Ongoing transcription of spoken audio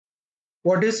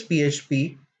What is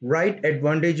PHP? Write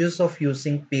advantages of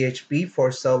using PHP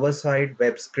for server-side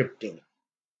web scripting.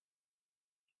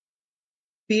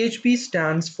 PHP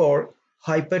stands for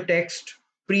Hypertext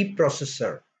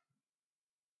Preprocessor.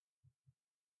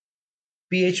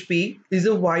 PHP is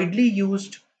a widely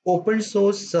used open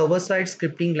source server-side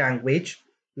scripting language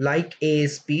like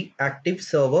ASP Active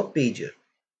Server Pag.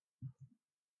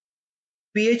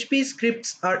 PHP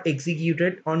scripts are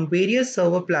executed on various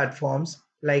server platforms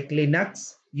like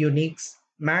Linux, Unix,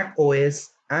 Mac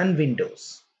OS, and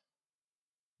Windows.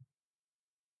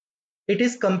 It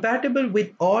is compatible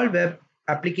with all web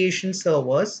application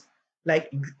servers like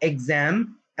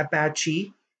Exam,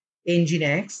 Apache,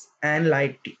 Nginx, and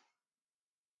Lite.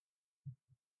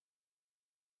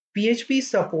 PHP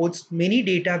supports many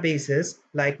databases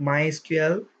like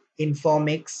MySQL,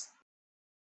 Informix,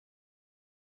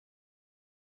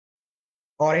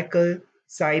 Oracle,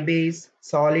 Sybase,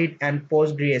 Solid, and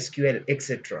PostgreSQL,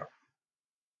 etc.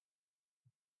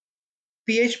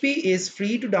 PHP is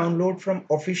free to download from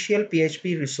official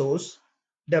PHP resource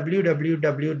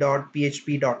www.php.net.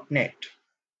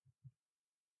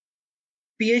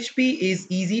 PHP is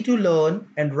easy to learn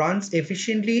and runs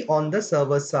efficiently on the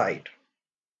server side.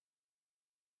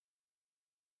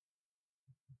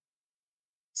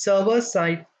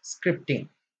 Server-side scripting.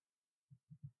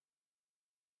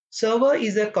 Server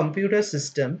is a computer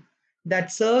system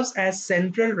that serves as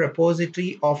central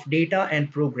repository of data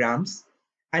and programs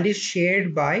and is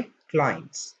shared by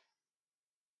clients.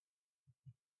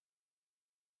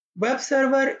 Web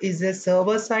server is a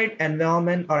server-side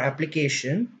environment or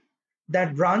application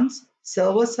that runs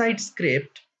server-side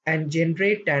script and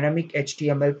generate dynamic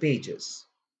HTML pages.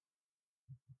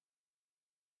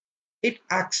 It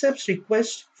accepts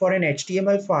requests for an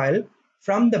HTML file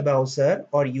from the browser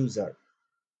or user.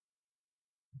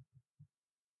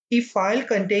 If file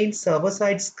contains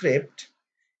server-side script,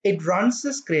 it runs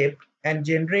the script and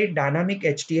generates dynamic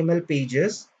HTML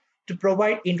pages to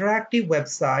provide interactive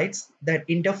websites that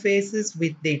interfaces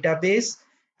with database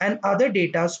and other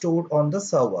data stored on the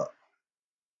server.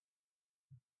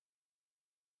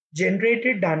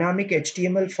 Generated dynamic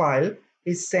HTML file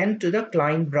is sent to the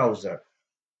client browser.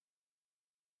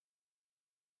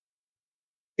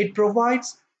 It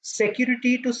provides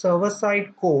security to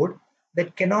server-side code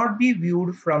that cannot be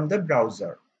viewed from the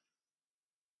browser.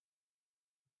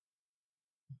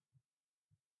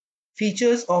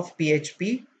 Features of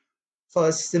PHP.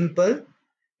 First, simple.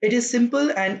 It is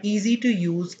simple and easy to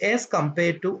use as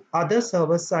compared to other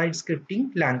server-side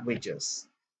scripting languages.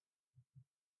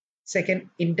 Second,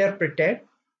 interpreted.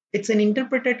 It's an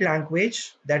interpreted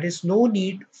language that is no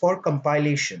need for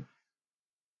compilation.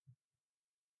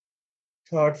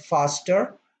 Third,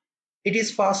 faster. It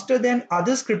is faster than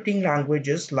other scripting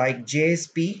languages like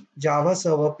JSP, Java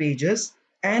Server Pages,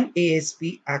 and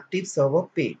ASP Active Server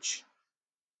Page.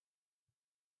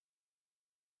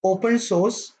 Open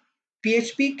source.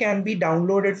 PHP can be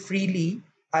downloaded freely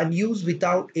and used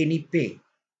without any pay.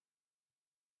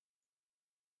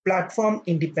 Platform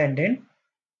independent.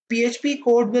 PHP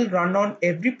code will run on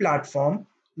every platform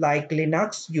like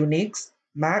Linux, Unix,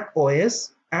 Mac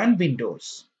OS, and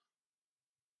Windows.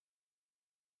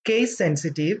 Case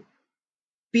sensitive.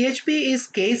 PHP is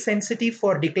case sensitive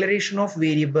for declaration of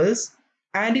variables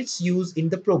and its use in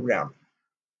the program.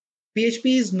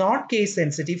 PHP is not case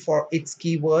sensitive for its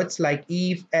keywords like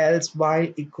if, else, while,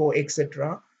 echo,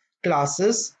 etc.,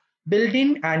 classes,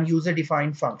 built-in and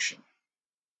user-defined function.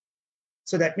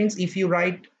 So that means if you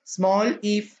write small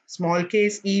if, small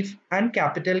case if, and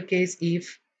capital case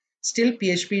if, still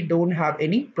PHP don't have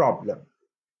any problem.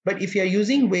 But if you're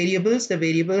using variables, the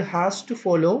variable has to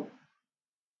follow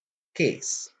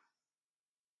case.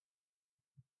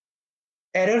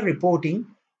 Error reporting.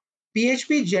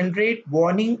 PHP generate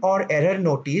warning or error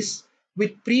notice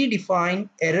with predefined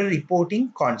error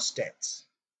reporting constants.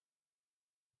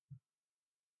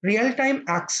 Real-time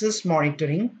access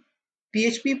monitoring.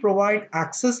 PHP provide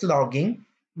access logging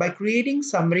by creating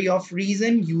summary of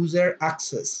recent user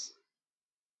access.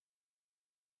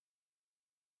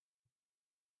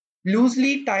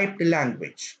 Loosely typed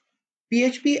language.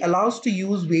 PHP allows to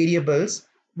use variables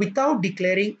without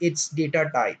declaring its data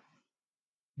type.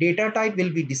 Data type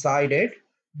will be decided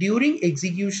during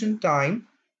execution time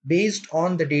based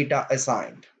on the data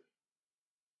assigned.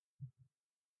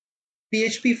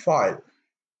 PHP file.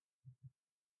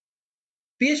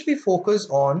 PHP focus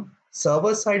on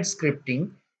server-side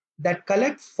scripting that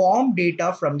collect form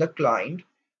data from the client,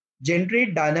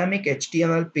 generate dynamic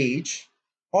HTML page,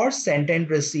 or send and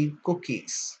receive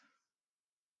cookies.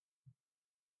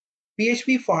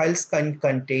 PHP files can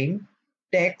contain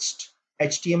text,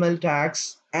 HTML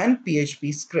tags, and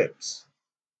PHP scripts.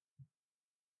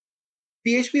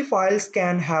 PHP files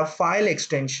can have file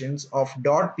extensions of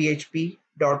 .php,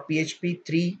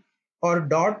 .php3 or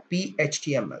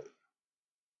 .phtml.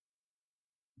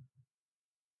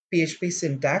 PHP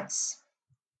syntax.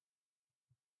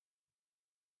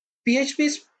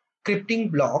 PHP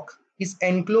scripting block is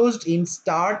enclosed in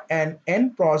start and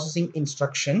end processing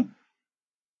instruction.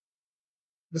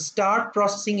 The start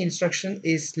processing instruction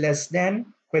is less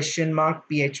than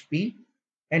 $PHP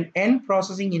and end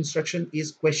processing instruction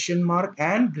is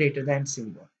and greater than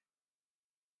symbol.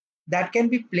 That can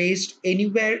be placed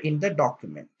anywhere in the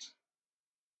document.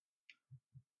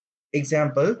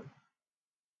 Example,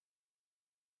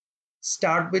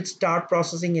 start with start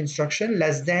processing instruction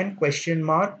less than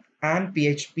and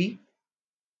PHP.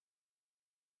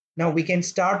 Now we can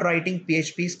start writing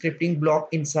PHP scripting block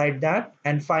inside that,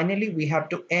 and finally we have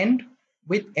to end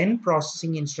with end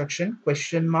processing instruction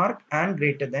and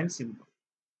greater than symbol.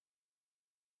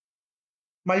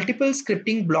 Multiple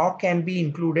scripting block can be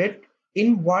included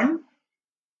in one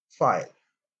file.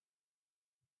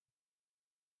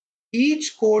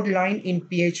 Each code line in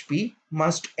PHP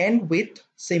must end with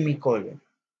semicolon.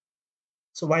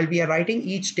 So while we are writing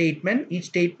each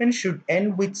statement should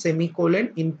end with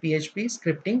semicolon in PHP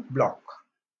scripting block.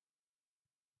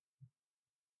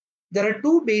 There are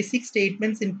two basic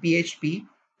statements in PHP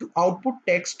to output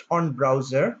text on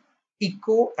browser,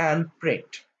 echo and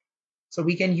print. So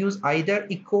we can use either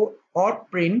echo or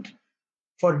print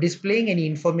for displaying any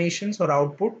information or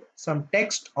output some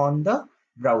text on the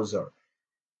browser.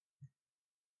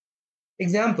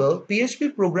 Example,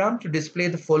 PHP program to display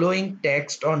the following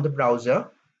text on the browser.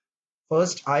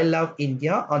 First, I love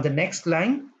India. On the next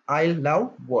line, I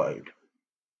love world.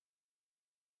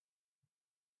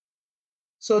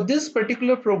 So this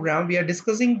particular program we are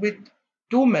discussing with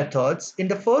two methods. In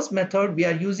the first method, we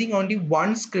are using only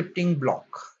one scripting block.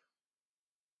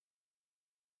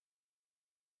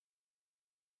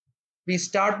 We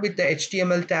start with the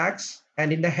HTML tags,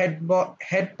 and in the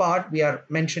head part, we are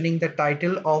mentioning the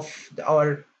title of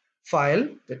our file.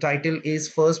 The title is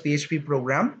first PHP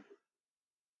program.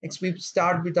 Next, we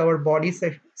start with our body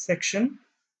section.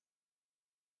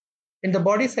 In the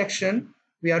body section,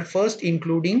 we are first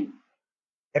including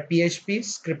a PHP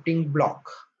scripting block.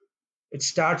 It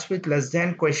starts with less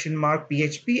than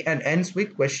 $PHP and ends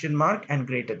with and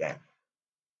greater than.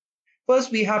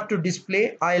 First, we have to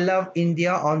display I love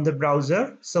India on the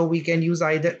browser. So we can use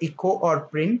either echo or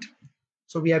print.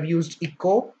 So we have used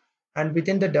echo, and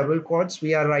within the double quotes,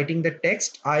 we are writing the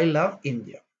text I love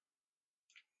India.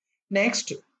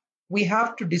 Next, we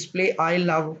have to display I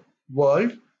love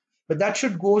world, but that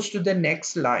should go to the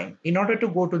next line. In order to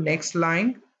go to next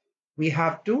line, we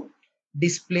have to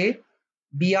display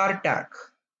BR tag,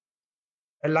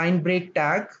 a line break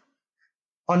tag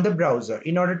on the browser.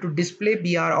 In order to display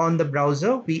BR on the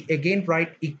browser, we again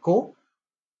write echo,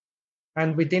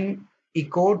 and within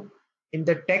echo in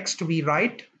the text we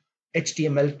write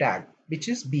HTML tag, which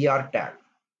is BR tag.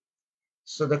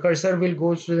 So the cursor will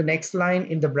go to the next line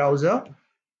in the browser,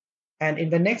 and in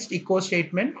the next echo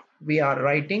statement we are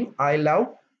writing I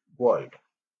love world.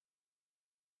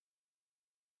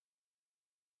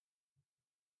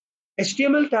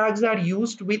 HTML tags are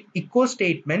used with echo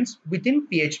statements within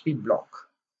PHP block.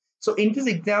 So in this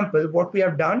example, what we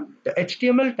have done, the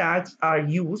HTML tags are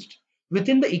used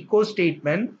within the echo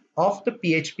statement of the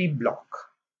PHP block,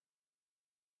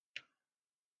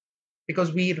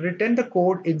 because we written the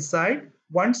code inside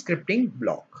one scripting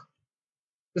block.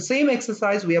 The same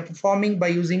exercise we are performing by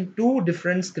using two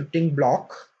different scripting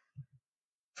blocks.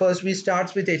 First, we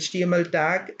start with HTML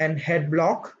tag and head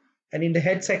block, and in the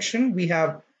head section we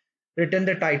have written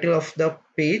the title of the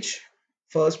page,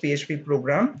 first PHP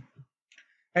program.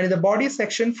 And in the body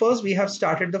section, first we have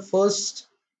started the first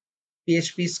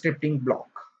PHP scripting block.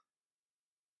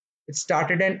 It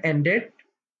started and ended.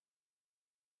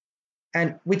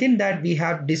 And within that, we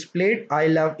have displayed I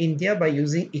love India by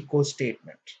using echo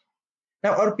statement.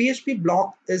 Now our PHP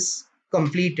block is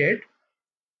completed.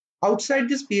 Outside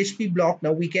this PHP block,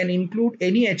 now we can include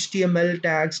any HTML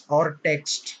tags or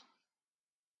text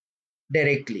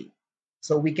directly.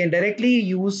 So we can directly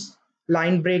use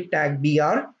line break tag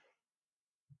BR.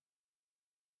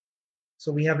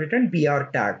 So we have written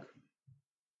BR tag.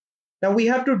 Now we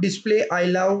have to display I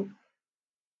love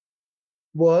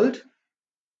world.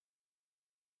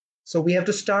 So we have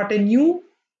to start a new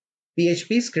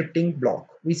PHP scripting block.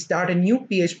 We start a new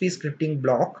PHP scripting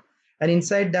block, and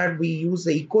inside that we use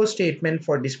the echo statement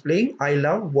for displaying I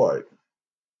love world.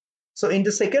 So in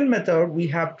the second method, we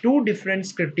have two different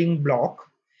scripting block,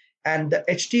 and the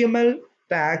HTML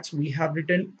tags we have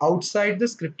written outside the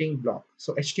scripting block.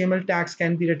 So HTML tags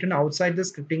can be written outside the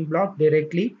scripting block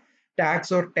directly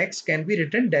tags or text can be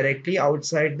written directly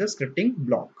outside the scripting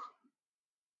block.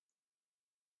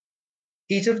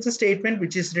 Each of the statement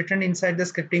which is written inside the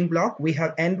scripting block, we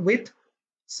have end with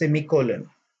semicolon.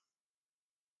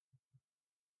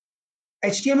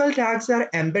 HTML tags are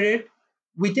embedded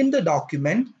within the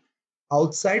document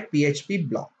outside PHP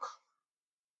block.